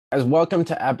As welcome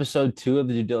to episode 2 of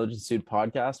the Due Diligence Dude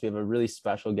podcast. We have a really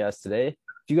special guest today.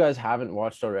 If you guys haven't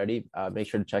watched already, make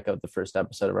sure to check out the first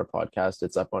episode of our podcast.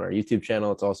 It's up on our YouTube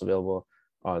channel. It's also available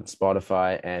on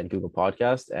Spotify and Google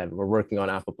Podcast, and we're working on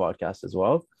Apple Podcast as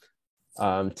well.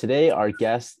 Today, our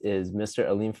guest is Mr.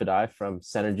 Aleem Fadai from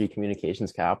Senergy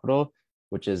Communications Capital,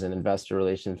 which is an investor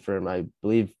relations firm, I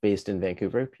believe, based in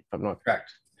Vancouver, if I'm not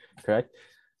correct.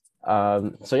 Why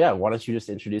don't you just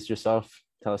introduce yourself,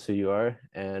 tell us who you are,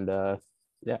 and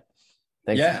yeah,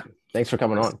 thanks. Yeah. Thanks for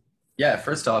coming on. Yeah.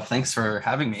 First off, thanks for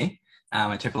having me.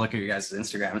 I took a look at your guys'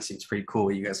 Instagram. It seems pretty cool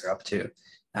what you guys are up to.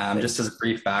 Just as a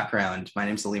brief background, my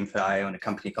name's Aleem Fadai. I own a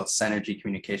company called Senergy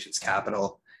Communications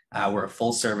Capital. We're a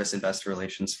full service investor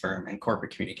relations firm and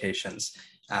corporate communications.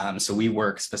 So we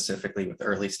work specifically with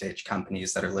early stage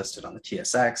companies that are listed on the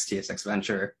TSX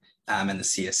Venture, and the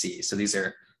CSE. So these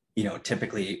are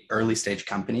typically early stage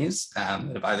companies that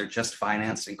have either just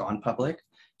financed and gone public,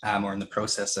 or in the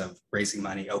process of raising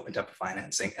money, opened up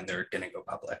financing, and they're going to go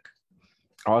public.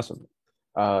 Awesome.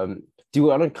 Do you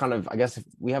want to kind of, I guess, if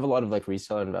we have a lot of like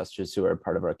reseller investors who are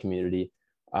part of our community.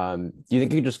 Do you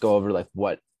think you could just go over like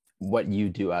what you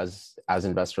do as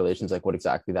investor relations, like what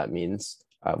exactly that means,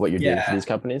 what you're doing for these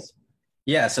companies?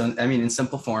 Yeah. So, I mean, in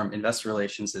simple form, investor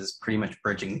relations is pretty much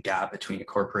bridging the gap between a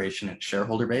corporation and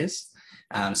shareholder base.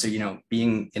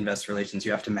 Being investor relations,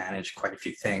 you have to manage quite a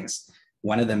few things.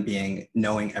 One of them being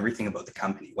knowing everything about the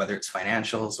company, whether it's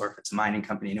financials or if it's a mining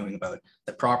company, knowing about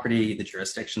the property, the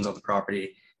jurisdictions of the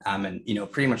property, and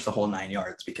pretty much the whole 9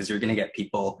 yards, because you're going to get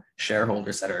people,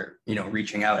 shareholders that are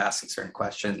reaching out, asking certain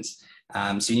questions.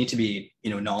 So you need to be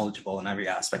knowledgeable in every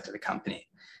aspect of the company.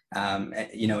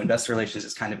 Investor relations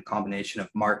is kind of a combination of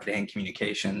marketing,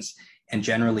 communications, and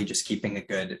generally just keeping a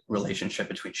good relationship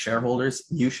between shareholders,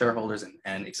 new shareholders,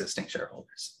 and existing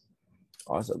shareholders.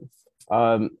 Awesome.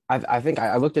 I think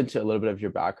I looked into a little bit of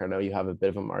your background. I know you have a bit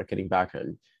of a marketing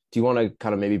background. Do you want to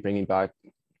kind of maybe bring me back?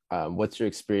 What's your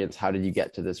experience? How did you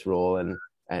get to this role, and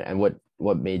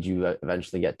what made you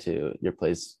eventually get to your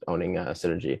place owning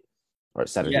Synergy or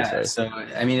Senergy? Yeah. Sorry. So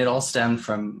I mean, it all stemmed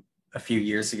from a few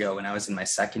years ago when I was in my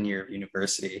second year of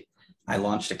university. I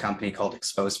launched a company called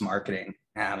Exposed Marketing,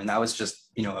 and that was just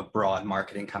a broad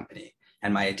marketing company.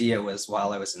 And my idea was,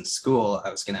 while I was in school, I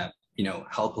was going to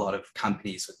help a lot of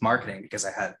companies with marketing because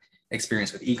I had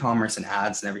experience with e-commerce and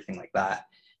ads and everything like that.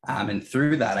 And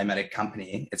through that, I met a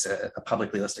company. It's a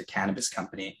publicly listed cannabis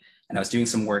company, and I was doing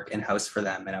some work in-house for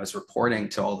them, and I was reporting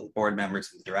to all the board members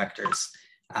and directors.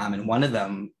 And one of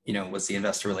them, was the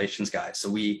investor relations guy. So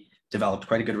we developed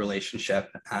quite a good relationship.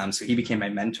 So he became my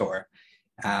mentor.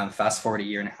 Fast forward a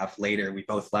year and a half later, we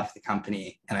both left the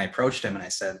company, and I approached him and I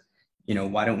said,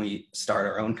 why don't we start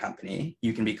our own company?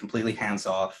 You can be completely hands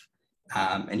off,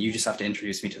 and you just have to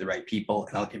introduce me to the right people,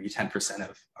 and I'll give you 10%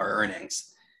 of our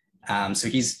earnings. So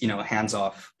he's, a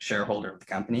hands-off shareholder of the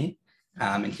company,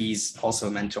 and he's also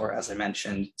a mentor, as I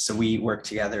mentioned. So we work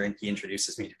together, and he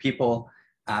introduces me to people.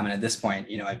 And at this point,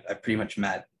 I've pretty much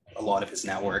met a lot of his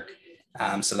network.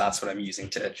 So that's what I'm using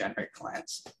to generate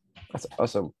clients. That's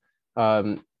awesome.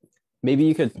 Maybe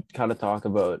you could kind of talk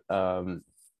about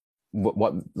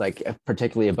what like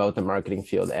particularly about the marketing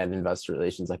field and investor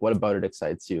relations. Like, what about it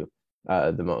excites you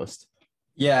the most?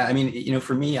 Yeah, I mean,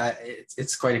 for me,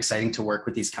 it's quite exciting to work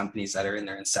with these companies that are in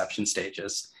their inception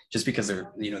stages, just because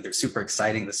they're super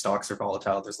exciting. The stocks are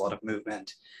volatile. There's a lot of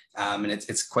movement, and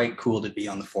it's quite cool to be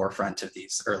on the forefront of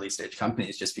these early stage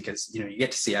companies, just because you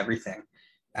get to see everything.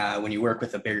 When you work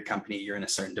with a bigger company, you're in a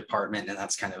certain department, and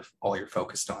that's kind of all you're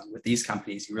focused on. With these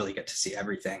companies, you really get to see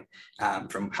everything,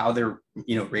 from how they're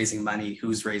raising money,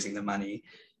 who's raising the money,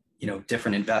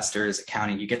 different investors,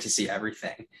 accounting. You get to see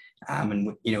everything.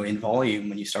 And in volume,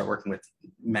 when you start working with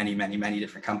many, many, many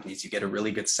different companies, you get a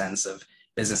really good sense of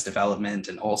business development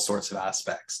and all sorts of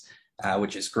aspects,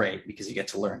 which is great because you get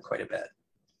to learn quite a bit.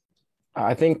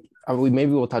 I think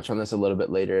maybe we'll touch on this a little bit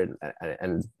later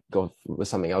and go with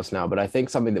something else now. But I think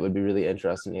something that would be really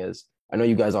interesting is, I know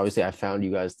you guys, obviously I found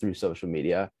you guys through social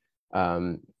media.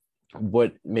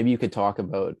 What maybe you could talk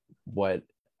about what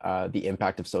the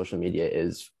impact of social media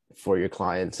is for your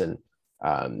clients, and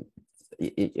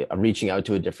reaching out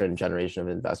to a different generation of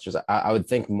investors. I would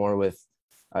think more with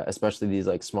especially these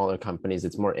like smaller companies,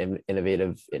 it's more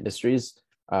innovative industries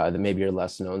that maybe are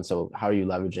less known. So how are you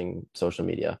leveraging social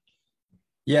media?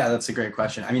 Yeah, that's a great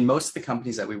question. I mean, most of the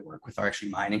companies that we work with are actually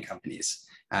mining companies,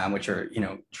 which are,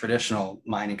 traditional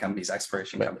mining companies,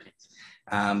 exploration companies.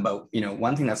 But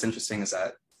one thing that's interesting is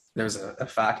that there's a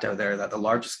fact out there that the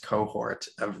largest cohort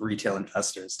of retail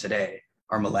investors today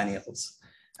are millennials,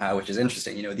 which is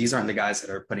interesting. These aren't the guys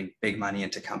that are putting big money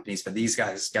into companies, but these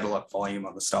guys get a lot of volume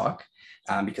on the stock.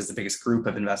 because the biggest group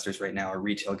of investors right now are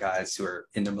retail guys who are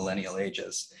in their millennial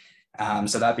ages.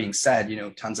 So that being said,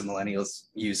 tons of millennials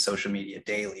use social media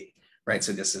daily, right?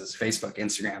 So this is Facebook,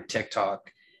 Instagram,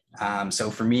 TikTok. So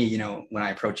for me, when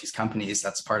I approach these companies,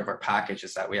 that's part of our package,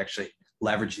 is that we actually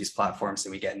leverage these platforms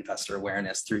and we get investor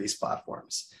awareness through these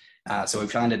platforms. So we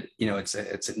found it,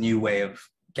 it's a new way of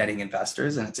getting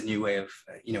investors, and it's a new way of,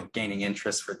 gaining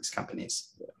interest for these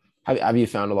companies. Have you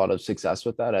found a lot of success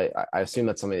with that? I assume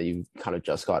that's something that you've kind of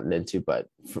just gotten into, but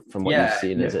from what you've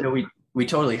seen, is it? We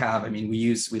totally have. I mean,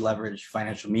 we leverage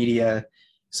financial media,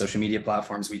 social media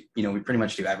platforms. We pretty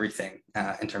much do everything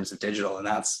in terms of digital, and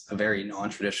that's a very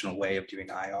non-traditional way of doing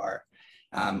IR.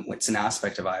 It's an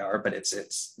aspect of IR, but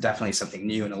it's definitely something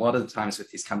new. And a lot of the times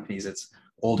with these companies, it's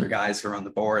older guys who are on the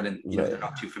board, and they're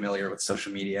not too familiar with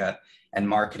social media and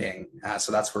marketing.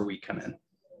 So that's where we come in.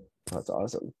 That's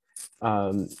awesome.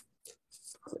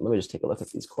 Let me just take a look at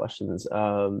these questions.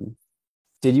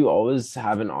 Did you always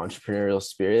have an entrepreneurial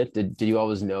spirit? Did you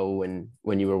always know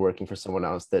when you were working for someone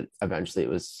else that eventually it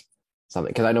was something?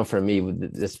 Because I know for me,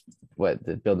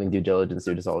 the building due diligence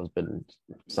dude has always been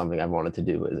something I've wanted to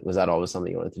do. Was that always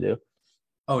something you wanted to do?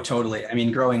 Oh, totally. I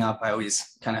mean, growing up, I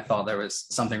always kind of thought there was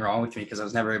something wrong with me because I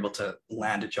was never able to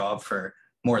land a job for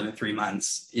more than 3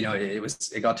 months.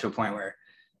 It got to a point where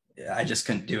I just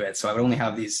couldn't do it. So I would only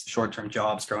have these short-term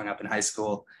jobs growing up in high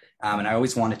school. And I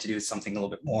always wanted to do something a little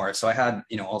bit more. So I had,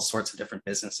 all sorts of different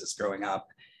businesses growing up.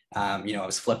 I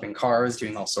was flipping cars,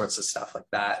 doing all sorts of stuff like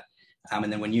that.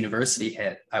 And then when university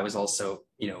hit, I was also,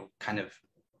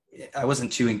 I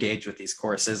wasn't too engaged with these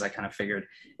courses. I kind of figured,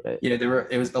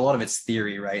 it was a lot of it's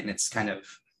theory, right? And it's kind of,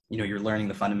 you're learning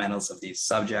the fundamentals of these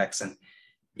subjects. And,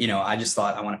 I just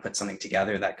thought I want to put something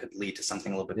together that could lead to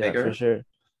something a little bit bigger. For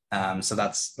sure. So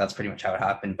that's pretty much how it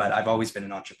happened. But I've always been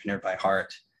an entrepreneur by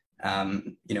heart. I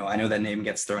know that name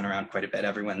gets thrown around quite a bit.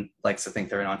 Everyone likes to think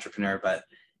they're an entrepreneur, but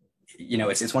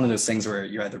it's one of those things where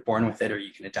you're either born with it or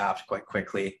you can adapt quite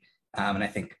quickly. And I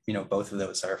think, both of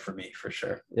those are for me, for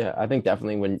sure. Yeah, I think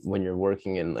definitely when you're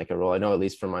working in like a role, I know at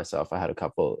least for myself, I had a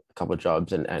couple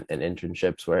jobs and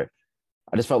internships where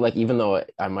I just felt like even though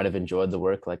I might have enjoyed the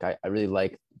work, like I really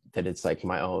like that it's like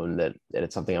my own, that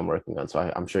it's something I'm working on.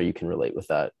 So I'm sure you can relate with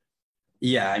that.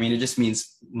 Yeah, I mean, it just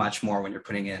means much more when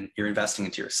you're investing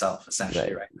into yourself,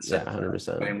 essentially, right? Yeah,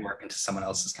 100%. Putting work into someone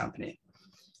else's company.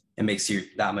 It makes you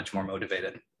that much more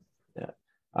motivated. Yeah.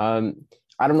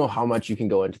 I don't know how much you can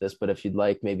go into this, but if you'd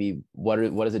like, maybe what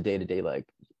is a day-to-day like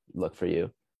look for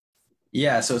you?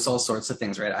 Yeah, so it's all sorts of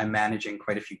things, right? I'm managing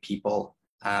quite a few people.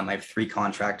 I have 3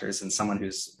 contractors and someone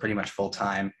who's pretty much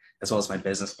full-time, as well as my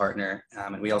business partner.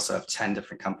 And we also have 10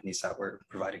 different companies that we're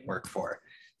providing work for.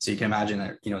 So you can imagine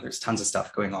that, there's tons of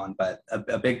stuff going on, but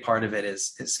a big part of it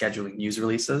is scheduling news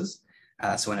releases.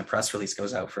 So when a press release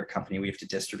goes out for a company, we have to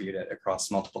distribute it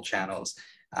across multiple channels,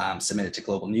 submit it to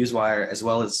Global Newswire, as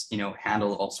well as,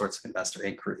 handle all sorts of investor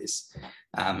inquiries,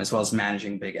 as well as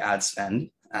managing big ad spend.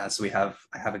 So I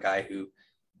have a guy who,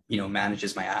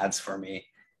 manages my ads for me.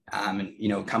 And,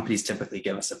 companies typically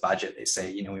give us a budget. They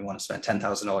say, we want to spend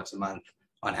 $10,000 a month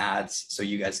on ads. So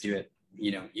you guys do it.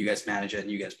 You guys manage it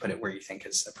and you guys put it where you think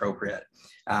is appropriate.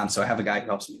 So I have a guy who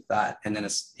helps me with that. And then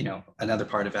it's, another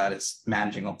part of that is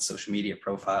managing all the social media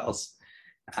profiles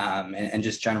and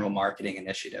just general marketing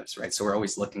initiatives, right? So we're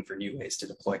always looking for new ways to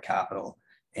deploy capital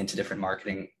into different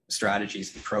marketing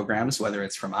strategies and programs, whether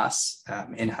it's from us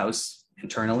in-house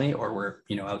internally, or we're,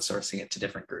 outsourcing it to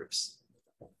different groups.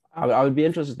 I would be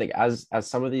interested to think as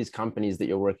some of these companies that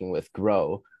you're working with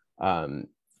grow,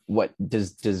 what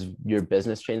does your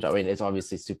business change? I mean, it's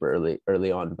obviously super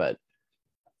early on, but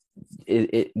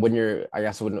when you're, I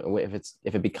guess,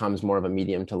 if it becomes more of a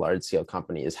medium to large scale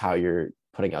company, is how you're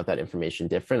putting out that information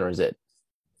different, or is it,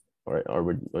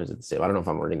 or is it the same? I don't know if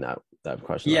I'm wording that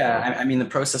question. Yeah, I mean, the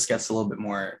process gets a little bit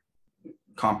more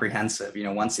comprehensive.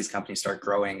 Once these companies start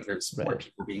growing, there's more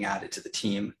people being added to the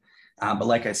team. But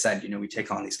like I said, we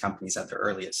take on these companies at their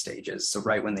earliest stages. So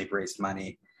right when they've raised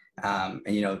money,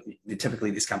 and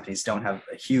typically these companies don't have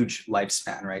a huge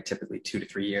lifespan, right? Typically 2 to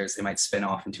 3 years. They might spin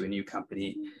off into a new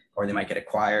company, or they might get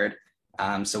acquired.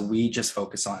 So we just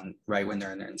focus on right when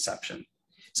they're in their inception.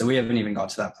 So we haven't even got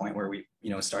to that point where we,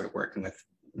 started working with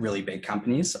really big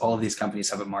companies. All of these companies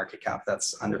have a market cap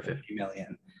that's under 50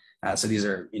 million. So these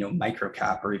are, micro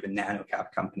cap or even nano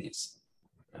cap companies.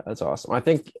 That's awesome. I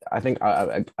think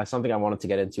something I wanted to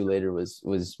get into later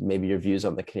was maybe your views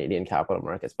on the Canadian capital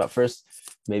markets. But first,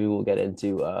 maybe we'll get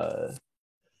into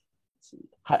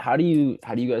how do you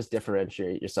guys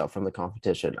differentiate yourself from the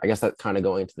competition? I guess that kind of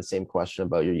going into the same question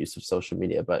about your use of social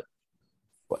media, but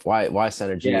why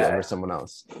Senergy over someone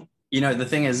else? The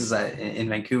thing is that in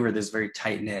Vancouver, there's very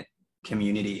tight knit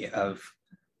community of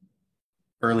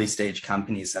early stage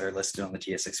companies that are listed on the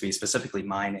TSXV, specifically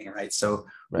mining, right? So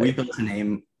we built a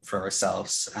name for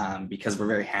ourselves because we're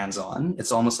very hands-on.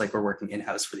 It's almost like we're working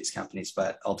in-house for these companies,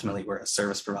 but ultimately we're a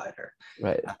service provider.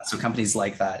 Right. So companies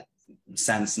like that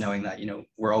sense knowing that,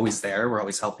 we're always there, we're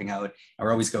always helping out, and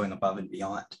we're always going above and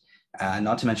beyond.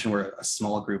 Not to mention we're a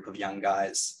small group of young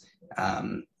guys.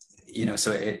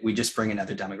 So we just bring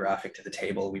another demographic to the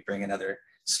table. We bring another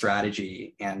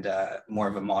strategy and more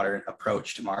of a modern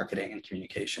approach to marketing and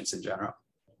communications in general.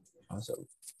 Awesome.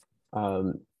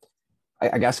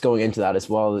 I guess going into that as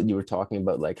well, you were talking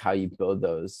about like how you build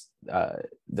those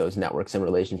networks and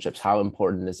relationships. How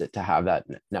important is it to have that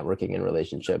networking and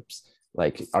relationships?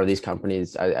 Like, are these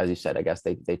companies, as you said, I guess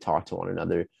they talk to one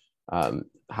another.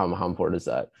 How important is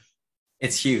that?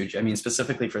 It's huge. I mean,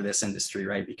 specifically for this industry,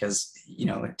 right? Because,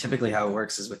 typically how it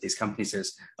works is with these companies,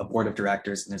 there's a board of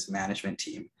directors and there's a management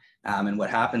team. And what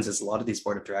happens is a lot of these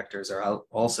board of directors are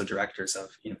also directors of,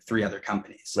 3 other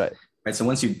companies. Right. So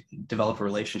once you develop a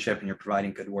relationship and you're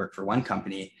providing good work for one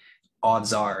company,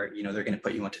 odds are, they're going to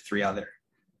put you onto 3 other.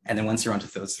 And then once you're onto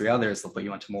those 3 others, they'll put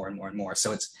you onto more and more and more.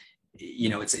 So it's,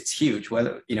 it's huge,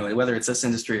 whether it's this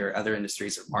industry or other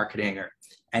industries or marketing or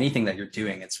anything that you're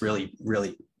doing, it's really,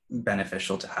 really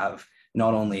beneficial to have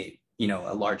not only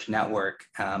a large network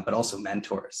but also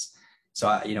mentors. So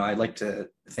I'd like to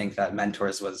think that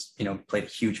mentors was played a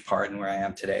huge part in where I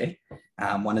am today,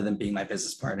 one of them being my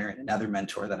business partner and another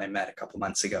mentor that I met a couple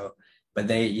months ago. But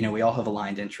they we all have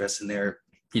aligned interests, and they're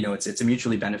it's a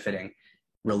mutually benefiting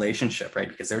relationship, right?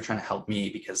 Because they're trying to help me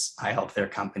because I help their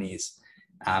companies,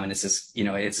 and it's just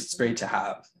it's great to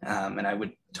have, and I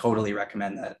would totally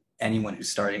recommend that anyone who's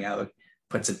starting out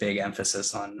puts a big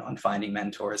emphasis on finding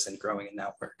mentors and growing a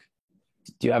network.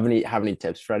 Do you have any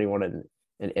tips for anyone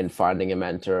in finding a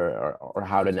mentor or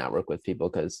how to network with people?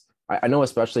 Because I know,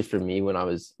 especially for me, when I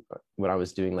was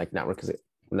doing like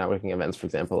networking events, for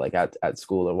example, like at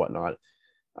school or whatnot,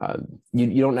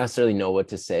 you don't necessarily know what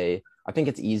to say. I think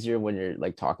it's easier when you're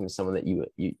like talking to someone that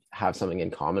you have something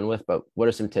in common with. But what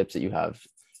are some tips that you have?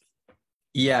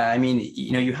 Yeah, I mean,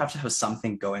 you have to have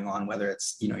something going on, whether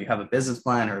it's, you have a business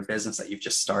plan or a business that you've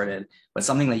just started, but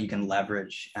something that you can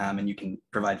leverage and you can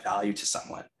provide value to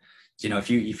someone. So, if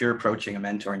you're approaching a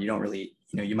mentor and you don't really,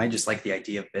 you might just like the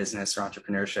idea of business or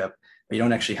entrepreneurship, but you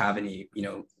don't actually have any,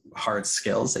 hard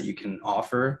skills that you can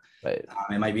offer. Right.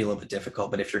 It might be a little bit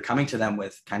difficult, but if you're coming to them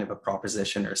with kind of a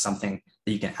proposition or something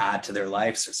that you can add to their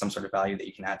lives or some sort of value that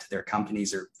you can add to their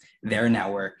companies or their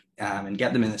network, and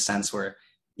get them in the sense where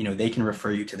they can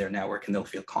refer you to their network and they'll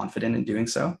feel confident in doing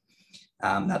so.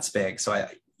 That's big. So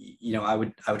I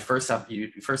would first have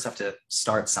to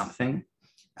start something,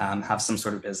 have some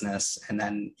sort of business, and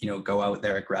then, go out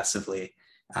there aggressively,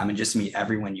 and just meet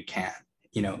everyone you can.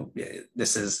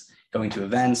 This is going to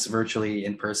events, virtually,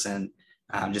 in person,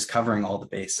 just covering all the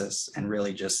bases and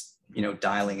really just,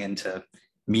 dialing into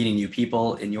meeting new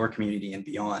people in your community and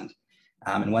beyond.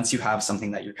 And once you have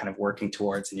something that you're kind of working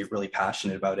towards and you're really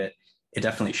passionate about it, it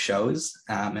definitely shows.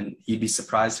 And you'd be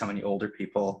surprised how many older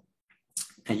people,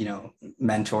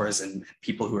 mentors and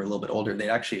people who are a little bit older, they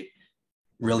actually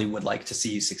really would like to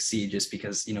see you succeed, just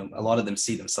because, a lot of them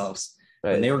see themselves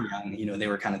when they were young, they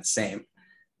were kind of the same.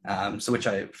 So which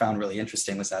I found really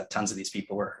interesting was that tons of these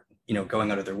people were,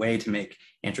 going out of their way to make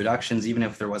introductions, even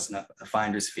if there wasn't a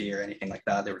finder's fee or anything like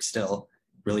that, they were still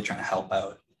really trying to help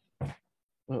out.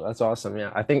 Well, that's awesome.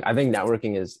 Yeah. I think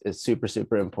networking is super,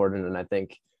 super important. And I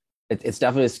think it's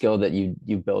definitely a skill that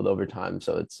you build over time.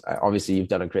 So it's obviously you've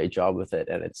done a great job with it,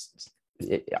 and it's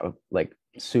like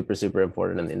super, super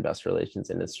important in the investor relations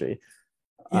industry.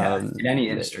 Yeah, in any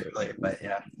industry, really, but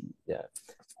yeah. Yeah.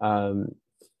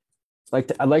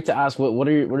 I'd like to ask what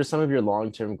are some of your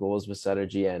long-term goals with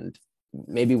Senergy, and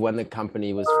maybe when the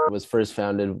company was first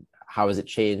founded, how has it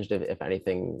changed, if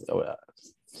anything,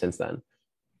 since then?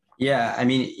 Yeah, I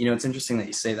mean, it's interesting that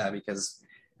you say that, because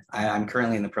I'm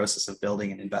currently in the process of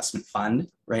building an investment fund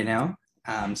right now.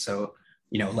 So,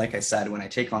 like I said, when I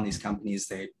take on these companies,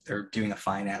 they're doing a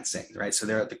financing, right? So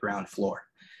they're at the ground floor.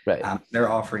 Right. They're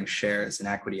offering shares and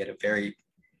equity at a very,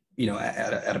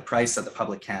 at a price that the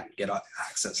public can't get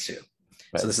access to.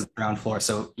 Right. So this is the ground floor.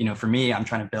 So, for me, I'm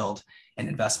trying to build an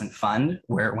investment fund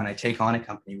where when I take on a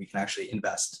company, we can actually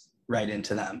invest right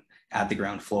into them at the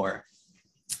ground floor.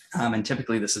 And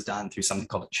typically this is done through something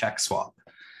called a check swap.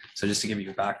 So just to give you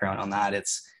a background on that,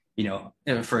 it's,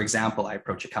 for example, I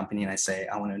approach a company and I say,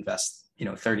 I want to invest,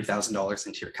 $30,000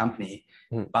 into your company,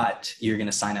 but you're going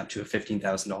to sign up to a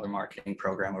 $15,000 marketing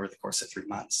program over the course of 3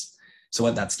 months. So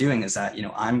what that's doing is that,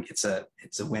 it's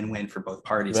a win-win for both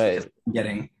parties, right? Because I'm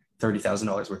getting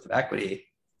 $30,000 worth of equity,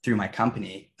 through my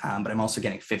company, but I'm also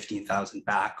getting 15,000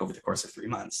 back over the course of 3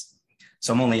 months.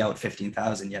 So I'm only out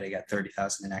 15,000, yet I get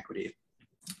 30,000 in equity.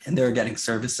 And they're getting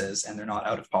services and they're not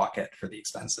out of pocket for the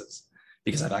expenses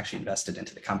because I've actually invested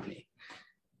into the company.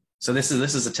 So this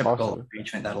is a typical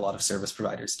arrangement that a lot of service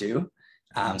providers do.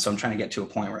 So I'm trying to get to a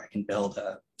point where I can build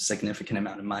a significant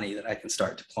amount of money that I can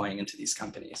start deploying into these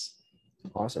companies.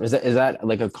 Awesome. Is that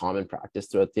like a common practice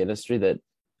throughout the industry that,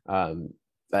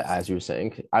 as you were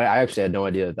saying, I actually had no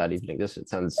idea that even existed. It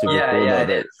sounds super cool.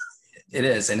 Yeah, it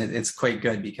is. And it's quite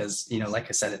good because, like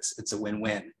I said, it's a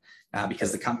win-win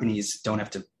because the companies don't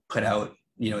have to put out,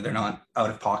 they're not out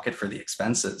of pocket for the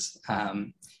expenses.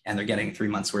 And they're getting 3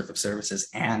 months worth of services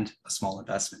and a small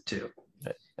investment too.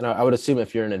 And I would assume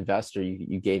if you're an investor,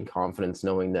 you gain confidence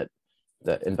knowing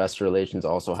that investor relations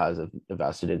also has a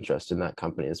vested interest in that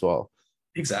company as well.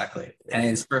 Exactly. And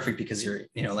it's perfect because you're,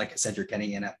 like I said, you're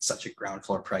getting in at such a ground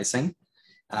floor pricing.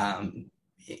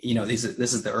 This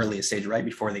is the earliest stage right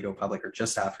before they go public or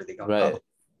just after they go public.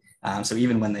 So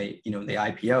even when they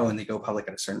IPO and they go public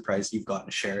at a certain price, you've gotten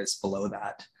shares below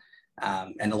that.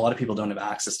 And a lot of people don't have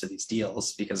access to these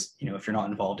deals because, if you're not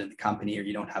involved in the company or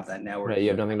you don't have that network. Right, you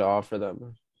have nothing to offer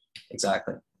them.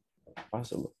 Exactly.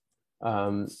 Awesome.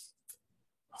 I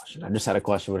just had a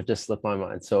question, but it just slipped my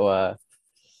mind. So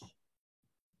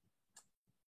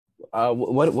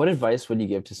what advice would you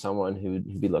give to someone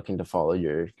who'd be looking to follow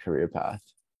your career path?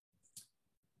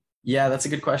 Yeah, that's a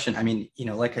good question. I mean,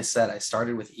 like I said, I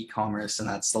started with e-commerce and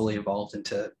that slowly evolved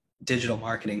into digital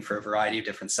marketing for a variety of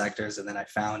different sectors. And then I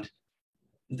found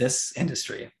this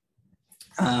industry.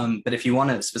 But if you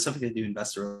want to specifically do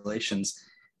investor relations,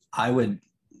 I would,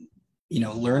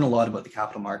 learn a lot about the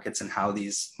capital markets and how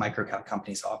these microcap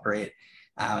companies operate.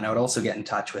 And I would also get in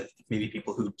touch with maybe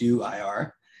people who do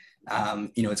IR.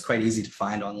 It's quite easy to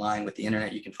find online with the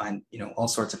internet. You can find, all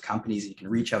sorts of companies. You can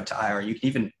reach out to IR. You can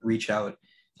even reach out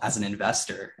as an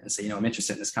investor and say, I'm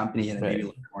interested in this company, and then maybe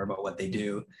learn more about what they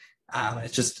do.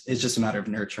 It's just a matter of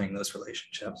nurturing those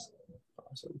relationships.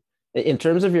 Awesome. In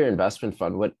terms of your investment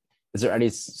fund, is there any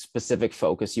specific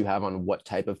focus you have on what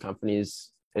type of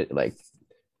companies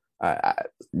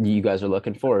you guys are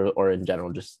looking for, or in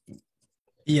general, just?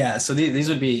 Yeah, so these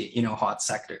would be, hot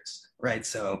sectors, right?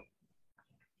 So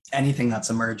anything that's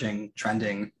emerging,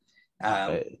 trending,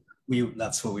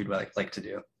 that's what we'd like to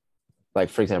do. Like,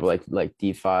 for example, like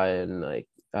DeFi and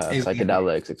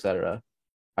psychedelics, etc.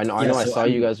 I know I saw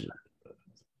you guys.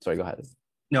 Sorry, go ahead.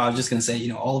 No, I was just going to say,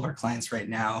 all of our clients right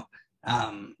now,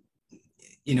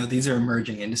 these are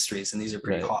emerging industries and these are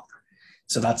pretty hot.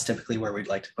 So that's typically where we'd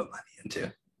like to put money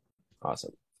into.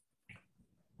 Awesome.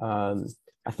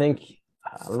 I think,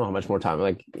 I don't know how much more time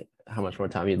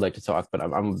you'd like to talk, but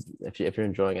if you're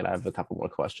enjoying it, I have a couple more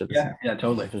questions. Yeah,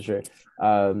 totally. For sure.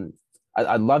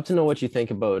 I'd love to know what you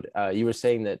think about, you were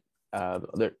saying that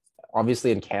there,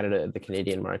 obviously in Canada, the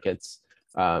Canadian markets,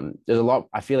 I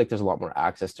feel like there's a lot more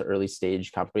access to early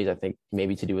stage companies, I think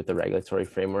maybe to do with the regulatory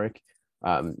framework.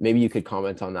 Maybe you could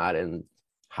comment on that and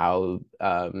how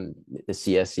the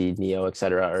CSE, NEO, et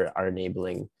cetera, are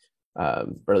enabling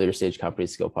earlier stage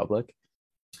companies to go public.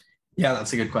 Yeah,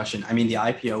 that's a good question. I mean, the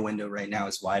IPO window right now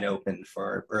is wide open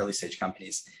for early stage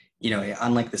companies.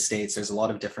 Unlike the States, there's a lot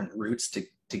of different routes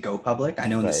to go public. I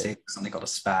know in the States, there's something called a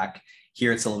SPAC.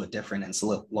 Here, it's a little bit different and it's a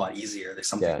lot easier. There's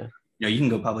something, you can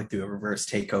go public through a reverse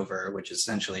takeover, which is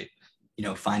essentially,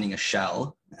 finding a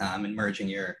shell and merging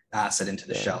your asset into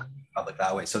the shell public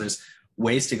that way. So there's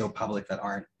ways to go public that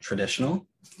aren't traditional.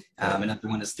 Another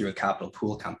one is through a capital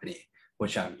pool company,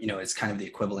 which, is kind of the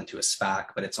equivalent to a SPAC,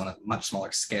 but it's on a much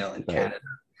smaller scale in Canada.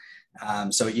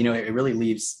 So, it really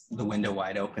leaves the window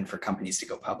wide open for companies to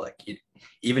go public,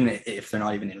 even if they're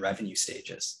not even in revenue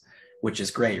stages, which is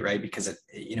great, right? Because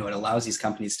it allows these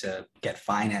companies to get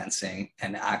financing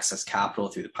and access capital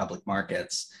through the public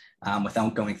markets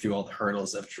without going through all the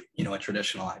hurdles of, a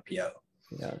traditional IPO.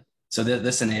 Yeah. So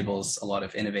this enables a lot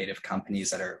of innovative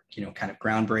companies that are, kind of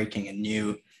groundbreaking and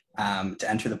new to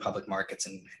enter the public markets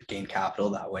and gain capital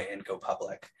that way and go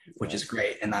public, which is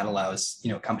great. And that allows,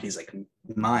 companies like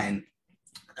mine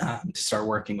to start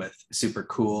working with super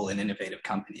cool and innovative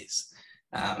companies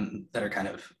that are kind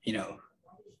of,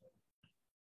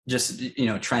 just,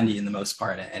 trendy in the most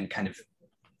part and kind of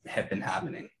hip and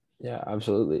happening. Yeah,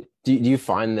 absolutely. Do you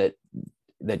find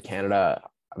that Canada,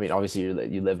 I mean, obviously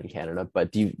you live in Canada,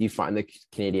 but do you find the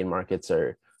Canadian markets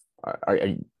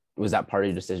was that part of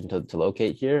your decision to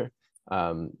locate here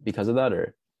because of that,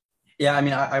 or? Yeah, I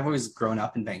mean, I've always grown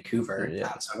up in Vancouver,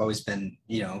 so I've always been,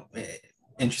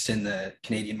 interested in the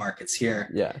Canadian markets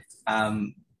here. Yeah.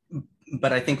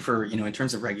 But I think for, in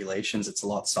terms of regulations, it's a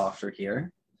lot softer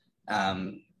here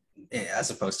as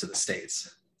opposed to the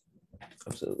States.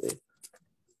 Absolutely.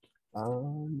 I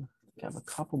have a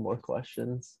couple more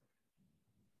questions.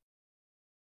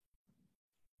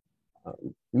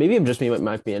 Maybe just me, what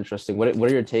might be interesting. What are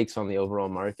your takes on the overall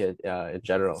market in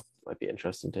general? Might be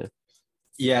interesting too.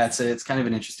 Yeah, it's kind of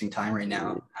an interesting time right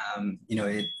now.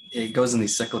 It goes in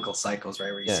these cyclical cycles,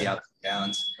 right, where you see Yeah, ups and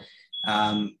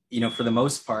downs. For the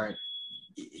most part,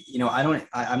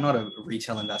 I'm not a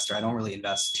retail investor. I don't really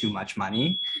invest too much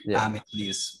money yeah, into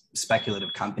these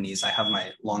speculative companies. I have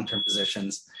my long-term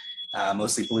positions,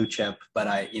 mostly blue chip, but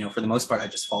for the most part, I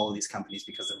just follow these companies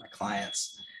because they're my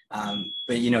clients.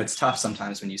 But it's tough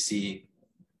sometimes when you see,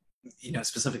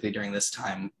 specifically during this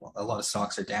time, a lot of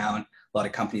stocks are down, a lot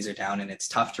of companies are down, and it's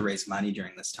tough to raise money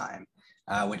during this time,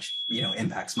 which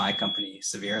impacts my company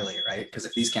severely, right? Because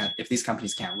if these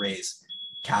companies can't raise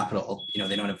capital,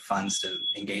 they don't have funds to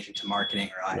engage into marketing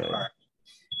or right.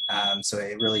 IR. So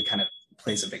it really kind of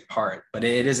plays a big part. But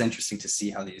it is interesting to see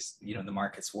how these, the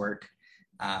markets work.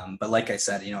 But like I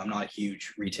said, I'm not a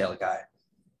huge retail guy.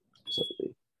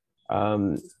 Absolutely.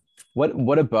 Um,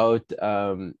 what about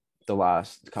the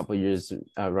last couple of years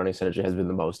running Senergy has been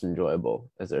the most enjoyable?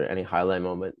 Is there any highlight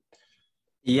moment?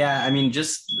 Yeah, I mean,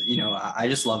 I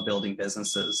just love building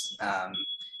businesses.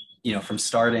 From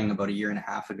starting about a year and a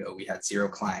half ago, we had 0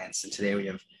 clients, and today we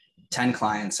have 10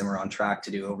 clients, and we're on track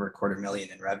to do over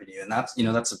 $250,000 in revenue. And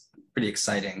that's a pretty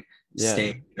exciting Yeah,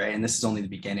 stage, right? And this is only the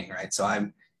beginning, right? So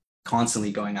I'm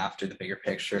constantly going after the bigger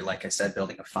picture, like I said,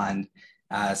 building a fund.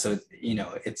 So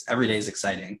it's every day is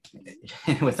exciting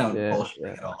without yeah, bullshitting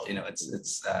yeah. at all.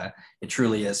 It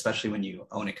truly is, especially when you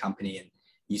own a company and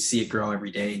you see it grow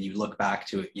every day, and you look back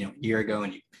to it, a year ago,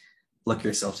 and you look at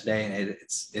yourself today, and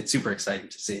it's super exciting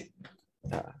to see.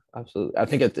 Yeah, absolutely. I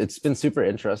think it's been super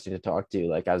interesting to talk to you,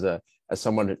 like as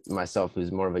someone myself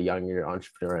who's more of a younger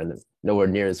entrepreneur and nowhere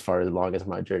near as far along as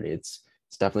my journey. It's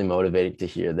definitely motivating to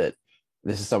hear that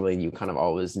this is something you kind of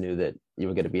always knew that you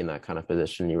were going to be in that kind of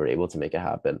position. You were able to make it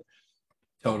happen.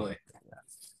 Totally.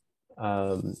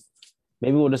 Um,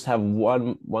 Maybe we'll just have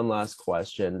one last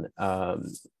question.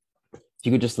 If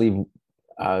you could just leave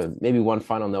maybe one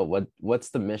final note, what's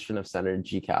the mission of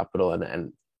Senergy Capital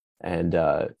and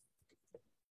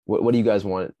what do you guys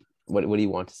want? What do you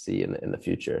want to see in the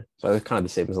future? So it's kind of the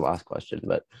same as the last question,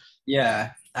 but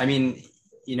Yeah, I mean,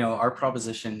 our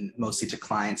proposition mostly to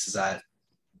clients is that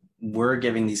we're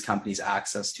giving these companies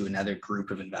access to another group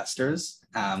of investors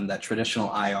that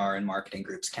traditional IR and marketing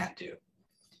groups can't do.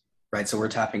 Right. So we're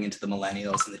tapping into the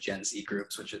millennials and the Gen Z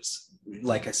groups, which is,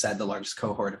 like I said, the largest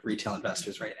cohort of retail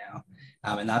investors right now.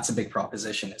 And that's a big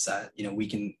proposition, is that, we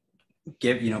can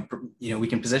give, we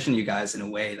can position you guys in a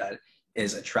way that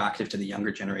is attractive to the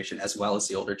younger generation as well as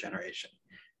the older generation.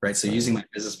 Right. So right, using my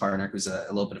business partner, who's a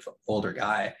little bit of an older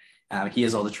guy, he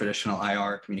has all the traditional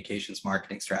IR communications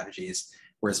marketing strategies,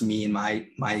 whereas me and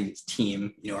my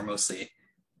team, are mostly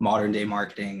modern day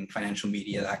marketing, financial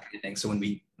media, that kind of thing. So when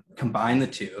we combine the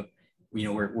two,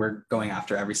 we're going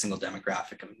after every single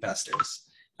demographic of investors,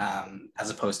 as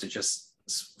opposed to just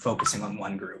focusing on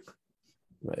one group.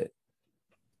 right.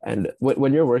 And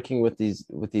when you're working with these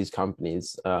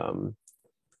companies, sorry,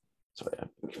 I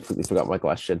completely forgot my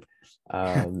question.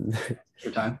 Um,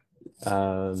 Your time.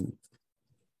 um,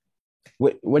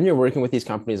 when you're working with these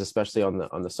companies, especially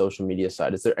on the social media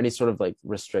side, is there any sort of like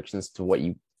restrictions to what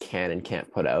you can and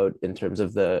can't put out in terms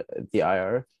of the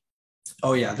IR?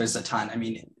 Oh yeah, there's a ton. I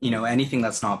mean, anything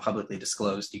that's not publicly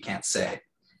disclosed, you can't say,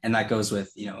 and that goes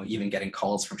with even getting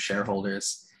calls from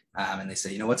shareholders, and they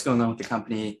say, what's going on with the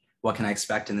company? What can I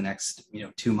expect in the next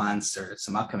 2 months, or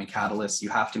some upcoming catalysts? You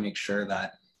have to make sure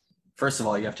that, first of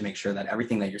all, you have to make sure that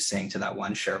everything that you're saying to that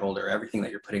one shareholder, everything that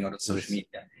you're putting out on social Yes.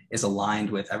 media, is aligned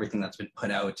with everything that's been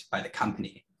put out by the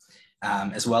company,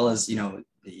 as well as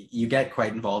you get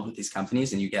quite involved with these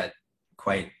companies, and you get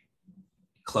quite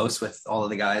close with all of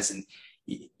the guys, and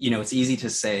it's easy to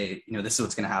say this is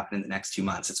what's going to happen in the next 2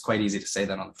 months. It's quite easy to say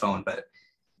that on the phone, but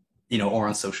or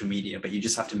on social media, but you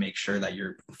just have to make sure that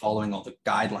you're following all the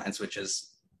guidelines, which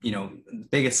is the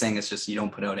biggest thing is just you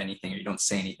don't put out anything, or you don't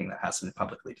say anything that hasn't been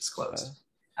publicly disclosed.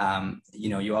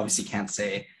 You obviously can't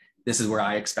say this is where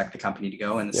I expect the company to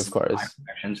go, and Yeah, this of is my course.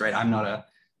 projections, right? I'm not a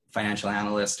financial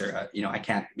analyst, or I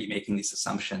can't be making these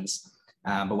assumptions.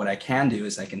 But what I can do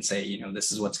is I can say,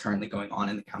 this is what's currently going on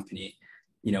in the company.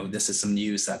 This is some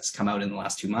news that's come out in the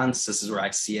last 2 months. This is where I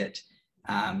see it.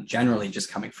 Generally,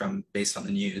 just coming from based on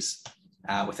the news,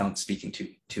 without speaking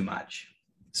too much.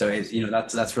 So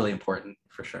that's really important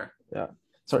for sure. Yeah.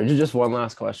 Sorry, just one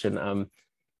last question.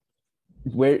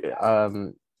 Where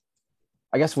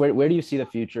I guess where do you see the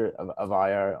future of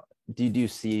IR? Do you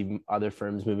see other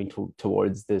firms moving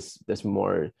towards this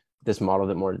more this model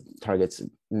that more targets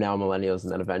now millennials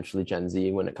and then eventually Gen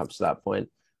Z when it comes to that point.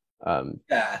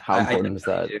 Yeah, How important is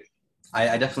that?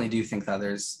 I definitely do think that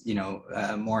there's,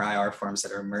 more IR firms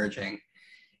that are emerging.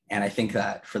 And I think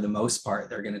that for the most part,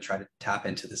 they're going to try to tap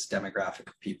into this demographic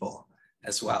of people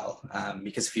as well.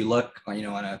 Because if you look, on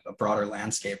a broader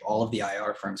landscape, all of the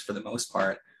IR firms, for the most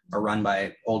part, are run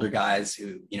by older guys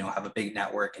who, have a big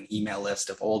network and email list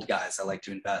of old guys that like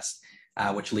to invest,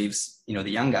 which leaves, the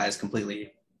young guys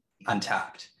completely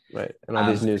untapped. Right. And all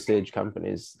these new stage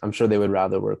companies, I'm sure they would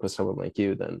rather work with someone like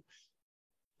you than.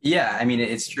 Yeah, I mean,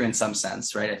 it's true in some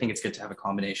sense, right? I think it's good to have a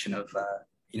combination of,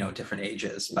 different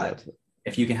ages, but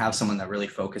if you can have someone that really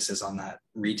focuses on that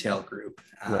retail group,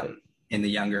 right. in the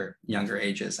younger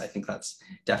ages, I think that's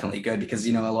definitely good because,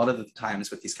 a lot of the times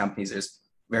with these companies, there's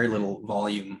very little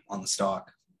volume on the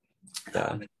stock.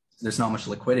 Yeah. There's not much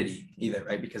liquidity either,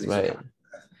 right? Because these right.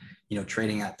 are,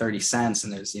 trading at 30 cents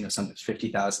and there's, sometimes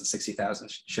 50,000, 60,000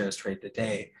 shares traded a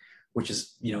day, which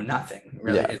is, nothing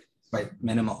really. Yeah. It's quite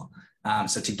minimal.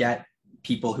 So to get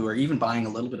people who are even buying a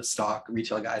little bit of stock,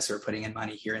 retail guys who are putting in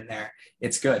money here and there,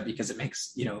 it's good because it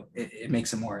makes, it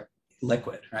makes it more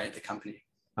liquid, right? The company.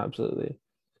 Absolutely.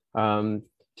 Do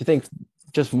you think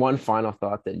just one final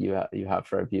thought that you have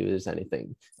for our viewers,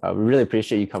 anything? We really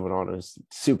appreciate you coming on. It was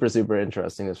super, super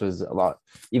interesting. This was a lot,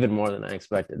 even more than I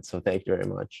expected. So thank you very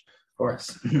much. Of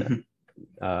course.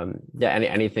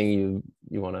 Anything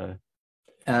you want to?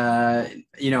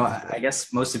 I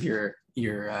guess most of your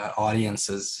audience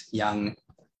is young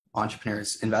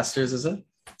entrepreneurs, investors, is it?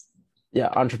 Yeah,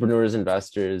 entrepreneurs,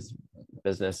 investors,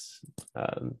 business.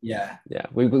 Yeah,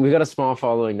 we got a small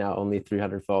following now, only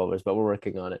 300 followers, but we're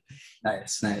working on it.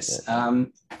 Nice.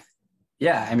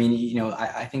 Yeah, I mean,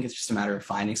 I think it's just a matter of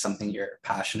finding something you're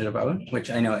passionate about,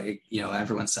 which I know,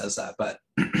 everyone says that, but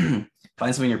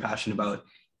find something you're passionate about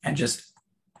and just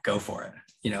go for it.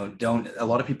 A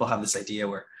lot of people have this idea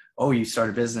where, oh, you start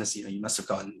a business, you must have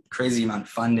gotten crazy amount of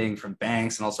funding from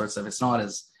banks and all sorts of, it's not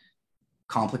as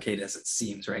complicated as it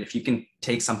seems, right? If you can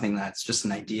take something that's just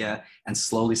an idea and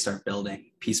slowly start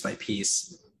building piece by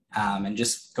piece, and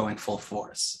just going full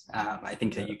force, I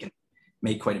think that you can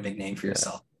make quite a big name for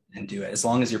yourself and do it. As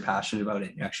long as you're passionate about it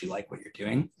and you actually like what you're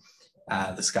doing,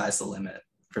 the sky's the limit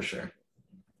for sure.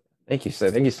 Thank you,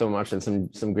 sir. Thank you so much. And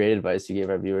some great advice you gave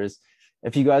our viewers.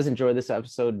 If you guys enjoyed this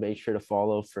episode, make sure to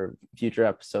follow for future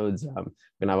episodes. We're going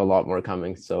to have a lot more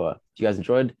coming. So if you guys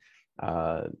enjoyed,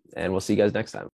 and we'll see you guys next time.